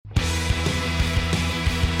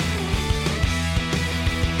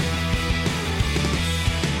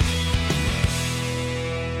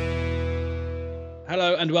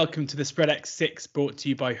Hello and welcome to the Spreadex 6 brought to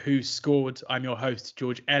you by Who Scored. I'm your host,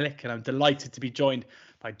 George Ellick, and I'm delighted to be joined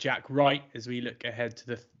by Jack Wright as we look ahead to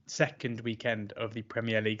the second weekend of the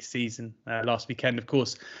Premier League season. Last weekend, of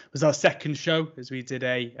course, was our second show as we did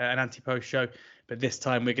an anti-post show, but this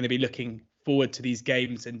time we're going to be looking forward to these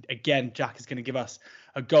games. And again, Jack is going to give us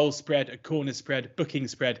a goal spread, a corner spread, booking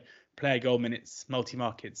spread, player goal minutes,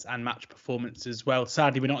 multi-markets and match performance as well.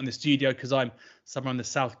 Sadly, we're not in the studio because I'm somewhere on the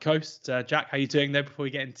south coast. Jack, how are you doing there before we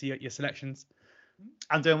get into your selections?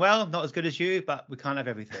 I'm doing well. Not as good as you, but we can't have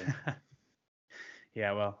everything.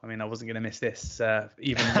 Yeah, well, I mean, I wasn't going to miss this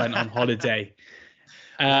even when on holiday.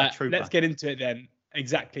 Let's get into it then.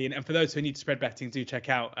 Exactly. And for those who need spread betting, do check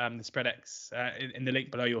out the Spreadex. In the link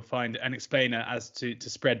below, you'll find an explainer as to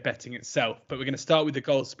spread betting itself. But we're going to start with the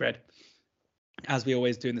goal spread, as we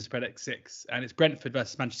always do in the Spreadex 6. And it's Brentford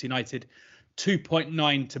versus Manchester United.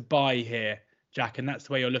 2.9 to buy here, Jack. And that's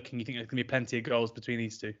the way you're looking. You think there's going to be plenty of goals between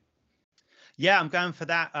these two? Yeah, I'm going for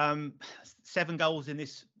that. 7 goals in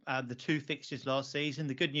this. The 2 fixtures last season.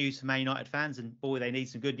 The good news for Man United fans, and boy, they need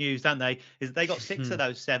some good news, don't they, is that they got 6 of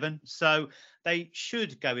those 7. So they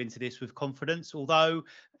should go into this with confidence, although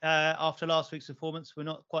after last week's performance, we're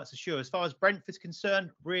not quite so sure. As far as Brentford's concerned,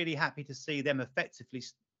 really happy to see them effectively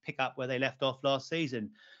pick up where they left off last season.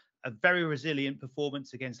 A very resilient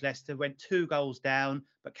performance against Leicester, went 2 goals down,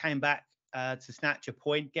 but came back to snatch a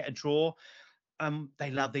point, get a draw. They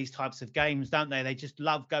love these types of games, don't they? They just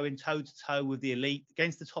love going toe-to-toe with the elite.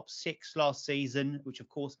 Against the top 6 last season, which, of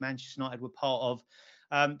course, Manchester United were part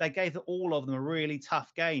of, they gave all of them a really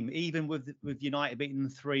tough game, even with United beating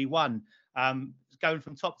them 3-1. Going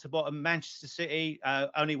from top to bottom, Manchester City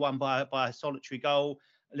only won by a solitary goal.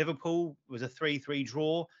 Liverpool was a 3-3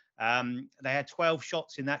 draw. They had 12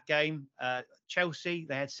 shots in that game. Chelsea,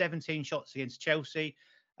 they had 17 shots against Chelsea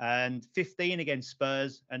and 15 against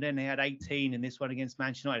Spurs, and then they had 18 in this one against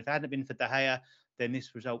Manchester United. If it hadn't been for De Gea, then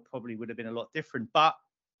this result probably would have been a lot different. But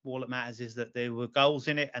all that matters is that there were goals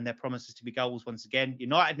in it, and there promises to be goals once again.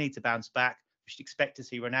 United need to bounce back. We should expect to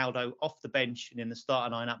see Ronaldo off the bench and in the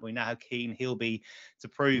starting lineup. We know how keen he'll be to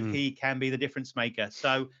prove he can be the difference maker.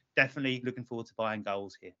 So definitely looking forward to buying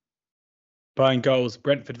goals here. Buying goals,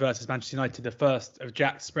 Brentford versus Manchester United, the first of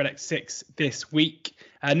Jack's Spreadex 6 this week.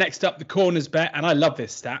 Next up, the corners bet, and I love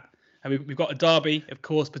this stat. We've got a derby, of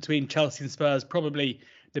course, between Chelsea and Spurs, probably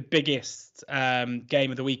the biggest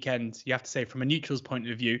game of the weekend, you have to say, from a neutral's point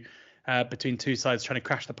of view, between two sides trying to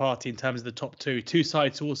crash the party in terms of the top two. Two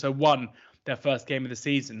sides who also won their first game of the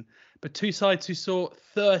season, but two sides who saw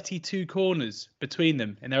 32 corners between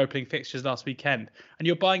them in their opening fixtures last weekend, and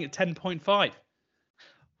you're buying at 10.5.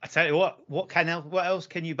 I tell you what else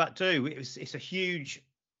can you but do? It's a huge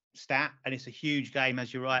stat, and it's a huge game,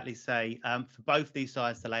 as you rightly say, for both these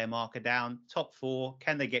sides to lay a marker down. Top 4,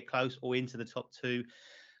 can they get close or into the top 2?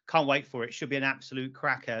 Can't wait for it. Should be an absolute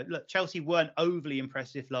cracker. Look, Chelsea weren't overly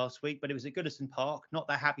impressive last week, but it was at Goodison Park, not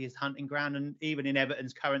the happiest hunting ground, and even in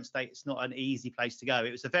Everton's current state, it's not an easy place to go.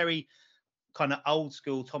 It was a very kind of old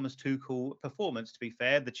school Thomas Tuchel performance, to be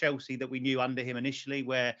fair. The Chelsea that we knew under him initially,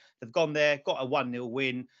 where they've gone there, got a 1-0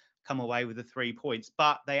 win, come away with the 3 points,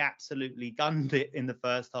 but they absolutely gunned it in the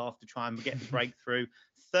first half to try and get the breakthrough.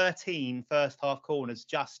 13 first half corners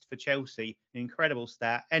just for Chelsea, an incredible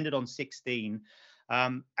stat, ended on 16.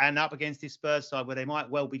 And up against this Spurs side where they might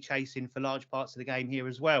well be chasing for large parts of the game here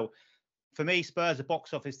as well. For me, Spurs are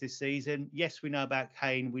box office this season. Yes, we know about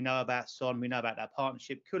Kane. We know about Son. We know about that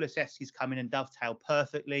partnership. Kulusevski's come in and dovetail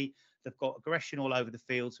perfectly. They've got aggression all over the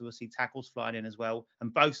field, so we'll see tackles flying in as well.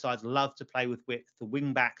 And both sides love to play with width. The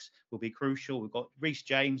wing-backs will be crucial. We've got Reece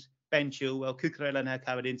James, Ben Chilwell, Cucurella now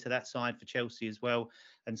covered into that side for Chelsea as well.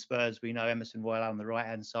 And Spurs, we know Emerson Royal on the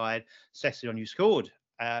right-hand side. Sessegnon, you scored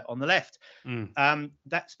on the left.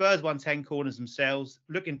 That Spurs won 10 corners themselves.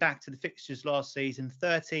 Looking back to the fixtures last season,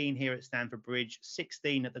 13 here at Stamford Bridge,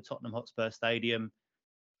 16 at the Tottenham Hotspur Stadium.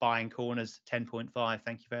 Buying corners, 10.5.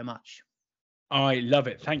 Thank you very much. I love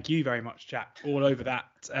it. Thank you very much, Jack. All over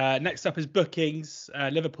that. Next up is bookings.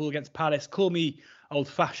 Liverpool against Palace. Call me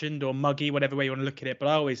old-fashioned or muggy, whatever way you want to look at it. But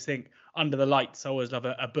I always think under the lights, I always love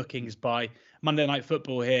a bookings buy. Monday Night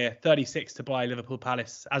Football here, 36 to buy Liverpool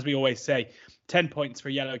Palace. As we always say, 10 points for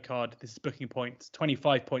a yellow card. This is booking points.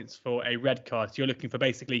 25 points for a red card. So you're looking for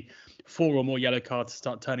basically 4 or more yellow cards to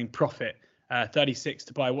start turning profit. 36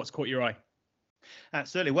 to buy. What's caught your eye?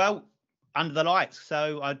 Absolutely. Well, under the lights.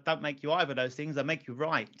 So I don't make you either of those things. I make you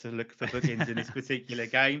right to look for bookings in this particular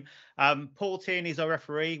game. Paul Tierney is our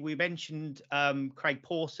referee. We mentioned Craig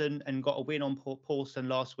Pawson and got a win on Pawson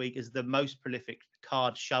last week as the most prolific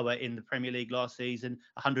card shower in the Premier League last season,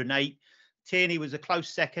 108. Tierney was a close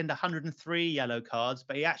second, 103 yellow cards,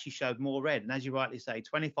 but he actually showed more red. And as you rightly say,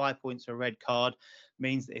 25 points for a red card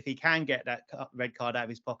means that if he can get that red card out of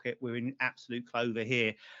his pocket, we're in absolute clover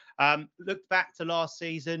here. Looked back to last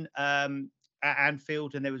season at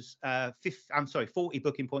Anfield, and there was 40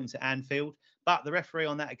 booking points at Anfield. But the referee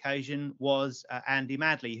on that occasion was Andy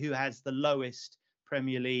Madley, who has the lowest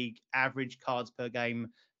Premier League average cards per game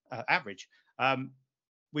average.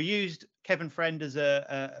 We used Kevin Friend as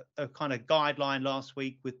a kind of guideline last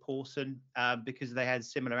week with Pawson because they had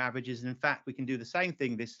similar averages. And in fact, we can do the same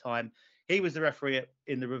thing this time. He was the referee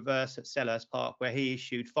in the reverse at Selhurst Park, where he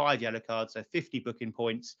issued 5 yellow cards, so 50 booking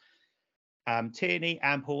points. Tierney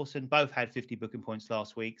and Pawson both had 50 booking points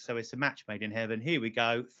last week, so it's a match made in heaven. Here we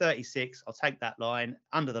go, 36. I'll take that line.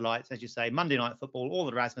 Under the lights, as you say, Monday Night Football, all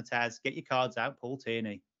the razzmatazz. Get your cards out, Paul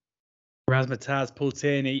Tierney. Razzmatazz, Paul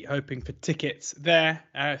Tierney, hoping for tickets there.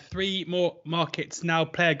 3 more markets now,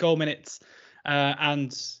 player goal minutes.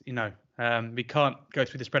 And, we can't go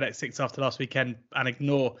through the Spreadex 6 after last weekend and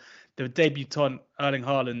ignore the debutant Erling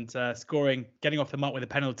Haaland scoring, getting off the mark with a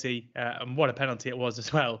penalty. And what a penalty it was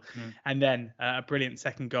as well. And then a brilliant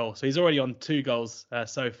second goal. So he's already on 2 goals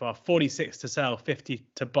so far. 46 to sell, 50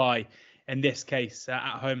 to buy in this case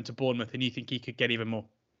at home to Bournemouth. And you think he could get even more?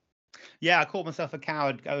 Yeah, I called myself a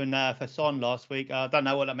coward going for Son last week. I don't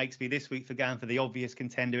know what that makes me this week for going for the obvious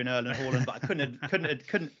contender in Erling Haaland, but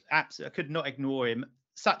I could not ignore him.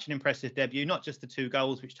 Such an impressive debut, not just the 2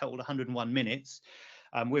 goals, which totaled 101 minutes.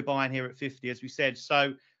 We're buying here at 50, as we said.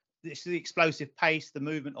 So this is the explosive pace, the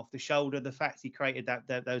movement off the shoulder, the fact he created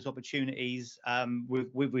those opportunities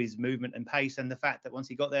with his movement and pace, and the fact that once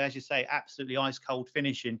he got there, as you say, absolutely ice cold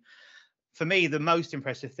finishing. For me, the most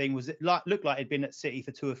impressive thing was it looked like he'd been at City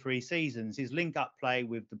for 2 or 3 seasons. His link-up play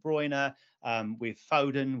with De Bruyne, with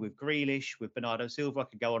Foden, with Grealish, with Bernardo Silva. I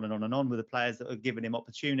could go on and on and on with the players that are giving him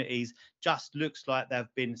opportunities. Just looks like they've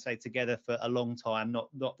been, say, together for a long time,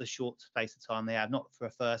 not the short space of time they have, not for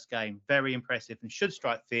a first game. Very impressive and should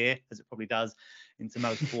strike fear, as it probably does, into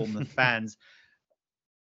most Bournemouth fans.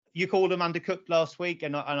 You called them undercooked last week,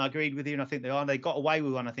 and I agreed with you, and I think they are. They got away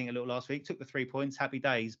with one, I think, a little last week, took the 3 points, happy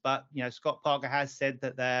days. But, Scott Parker has said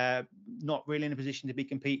that they're not really in a position to be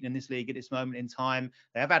competing in this league at this moment in time.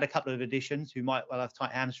 They have had a couple of additions who might well have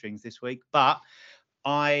tight hamstrings this week. But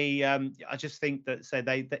I just think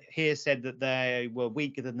that Here said that they were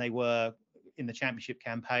weaker than they were in the Championship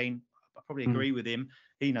campaign. I probably agree with him.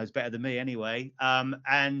 He knows better than me anyway.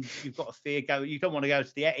 And you've got to fear you don't want to go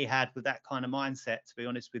to the Etihad with that kind of mindset, to be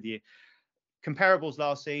honest with you. Comparables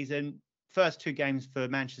last season, first 2 games for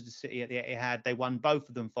Manchester City at the Etihad, they won both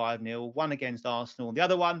of them 5-0, one against Arsenal. The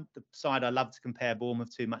other one, the side I love to compare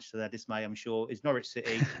Bournemouth to, much to their dismay, I'm sure, is Norwich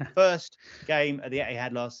City. First game at the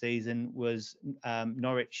Etihad last season was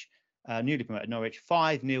Norwich, newly promoted Norwich,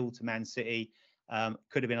 5-0 to Man City.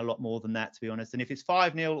 Could have been a lot more than that, to be honest. And if it's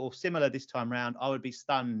 5-0 or similar this time round, I would be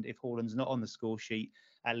stunned if Haaland's not on the score sheet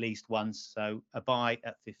at least once. So a buy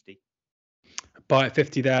at 50. Buy at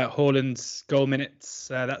 50 there. Haaland's goal minutes.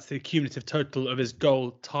 That's the cumulative total of his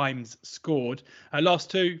goal times scored.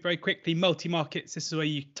 Last 2, very quickly, multi-markets. This is where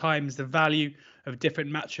you times the value of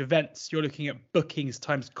different match events. You're looking at bookings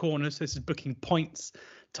times corners. So this is booking points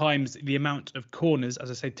times the amount of corners.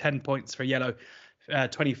 As I say, 10 points for yellow.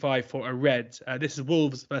 25 for a red. This is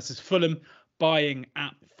Wolves versus Fulham, buying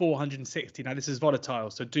at 460. Now, this is volatile,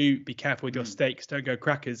 so do be careful with your stakes. Don't go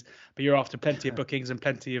crackers, but you're after plenty of bookings and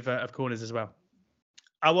plenty of corners as well.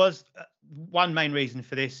 One main reason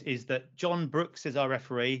for this is that John Brooks is our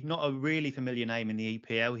referee, not a really familiar name in the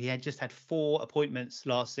EPL. He had just had 4 appointments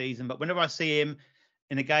last season, but whenever I see him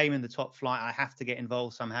in a game in the top flight, I have to get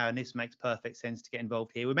involved somehow, and this makes perfect sense to get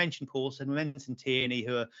involved here. We mentioned Pawson, we mentioned Tierney,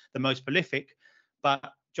 who are the most prolific,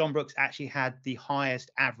 but John Brooks actually had the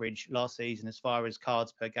highest average last season as far as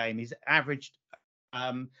cards per game. He's averaged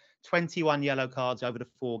 21 yellow cards over the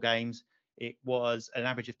 4 games. It was an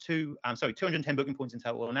average of 210 booking points in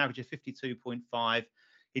total, an average of 52.5.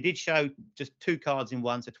 He did show just 2 cards in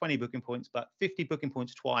one, so 20 booking points, but 50 booking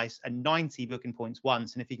points twice and 90 booking points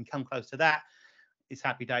once. And if he can come close to that, it's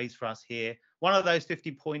happy days for us here. One of those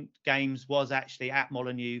 50-point games was actually at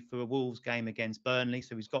Molineux for a Wolves game against Burnley.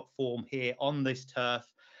 So he's got form here on this turf.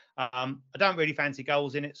 I don't really fancy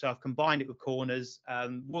goals in it, so I've combined it with corners.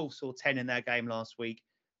 Wolves saw 10 in their game last week.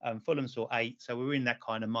 Fulham saw 8. So we're in that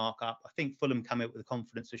kind of markup. I think Fulham come out with the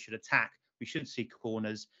confidence they should attack. We should see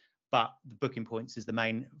corners, but the booking points is the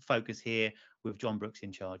main focus here with John Brooks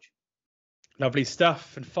in charge. Lovely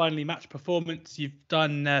stuff. And finally, match performance. You've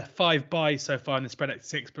done 5 buys so far in the Spreadex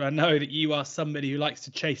 6, but I know that you are somebody who likes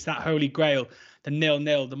to chase that holy grail, the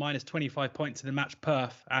 0-0, the minus 25 points in the match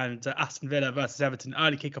perf, and Aston Villa versus Everton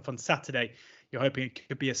early kickoff on Saturday. You're hoping it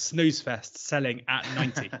could be a snooze fest, selling at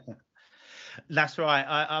 90. That's right.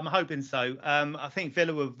 I'm hoping so. I think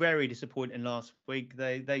Villa were very disappointing last week.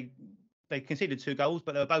 They conceded 2 goals,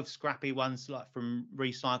 but they were both scrappy ones, like from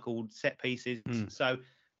recycled set pieces. So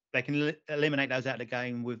they can eliminate those out of the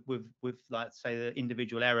game with like say the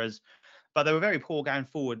individual errors. But they were very poor going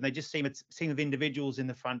forward, and they just seem a team of individuals in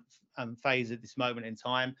the front phase at this moment in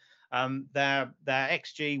time. Their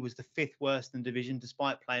XG was the 5th worst in the division,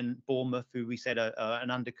 despite playing Bournemouth, who we said are an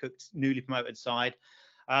undercooked, newly promoted side.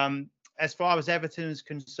 As far as Everton is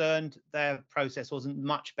concerned, their process wasn't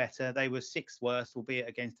much better. They were 6th worst, albeit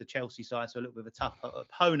against the Chelsea side, so a little bit of a tough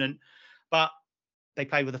opponent. But they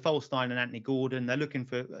played with a Folstein and Anthony Gordon. They're looking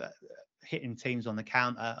for hitting teams on the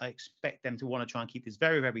counter. I expect them to want to try and keep this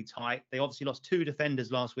very, very tight. They obviously lost 2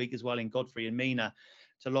 defenders last week as well, in Godfrey and Mina,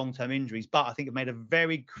 to long-term injuries. But I think it made a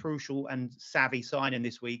very crucial and savvy signing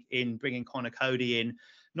this week in bringing Connor Cody in,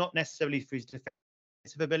 not necessarily for his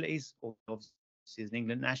defensive abilities, or obviously as an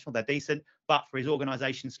England national, they're decent, but for his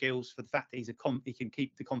organisation skills, for the fact that he can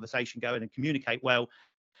keep the conversation going and communicate well.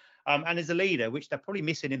 And as a leader, which they're probably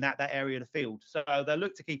missing in that area of the field. So they'll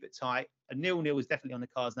look to keep it tight. A 0-0 is definitely on the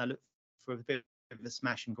cards, and they look for a bit of a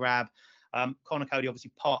smash and grab. Connor Cody,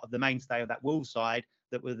 obviously part of the mainstay of that Wolves side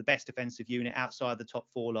that were the best defensive unit outside the top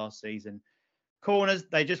 4 last season. Corners,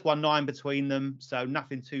 they just won 9 between them, so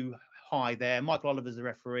nothing too high there. Michael Oliver's the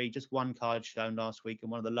referee, just 1 card shown last week,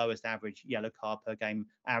 and one of the lowest average yellow card per game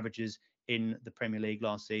averages in the Premier League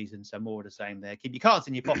last season. So more of the same there. Keep your cards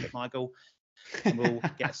in your pocket, Michael, and we'll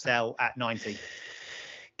get a sell at 90.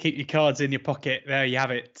 Keep your cards in your pocket. There you have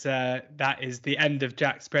it. That is the end of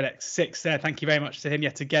Jack Spreadex 6 there. Thank you very much to him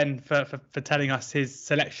yet again for telling us his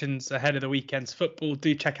selections ahead of the weekend's football.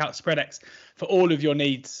 Do check out Spreadex for all of your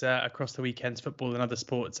needs across the weekend's football and other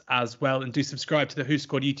sports as well. And do subscribe to the Who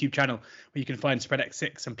Scored YouTube channel, where you can find Spreadex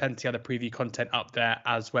 6 and plenty other preview content up there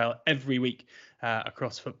as well every week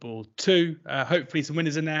across football too. Hopefully some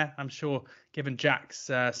winners in there. I'm sure, given Jack's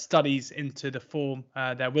studies into the form,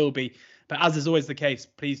 there will be. But as is always the case,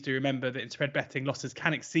 please do remember that in spread betting, losses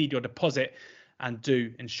can exceed your deposit, and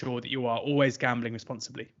do ensure that you are always gambling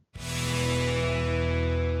responsibly.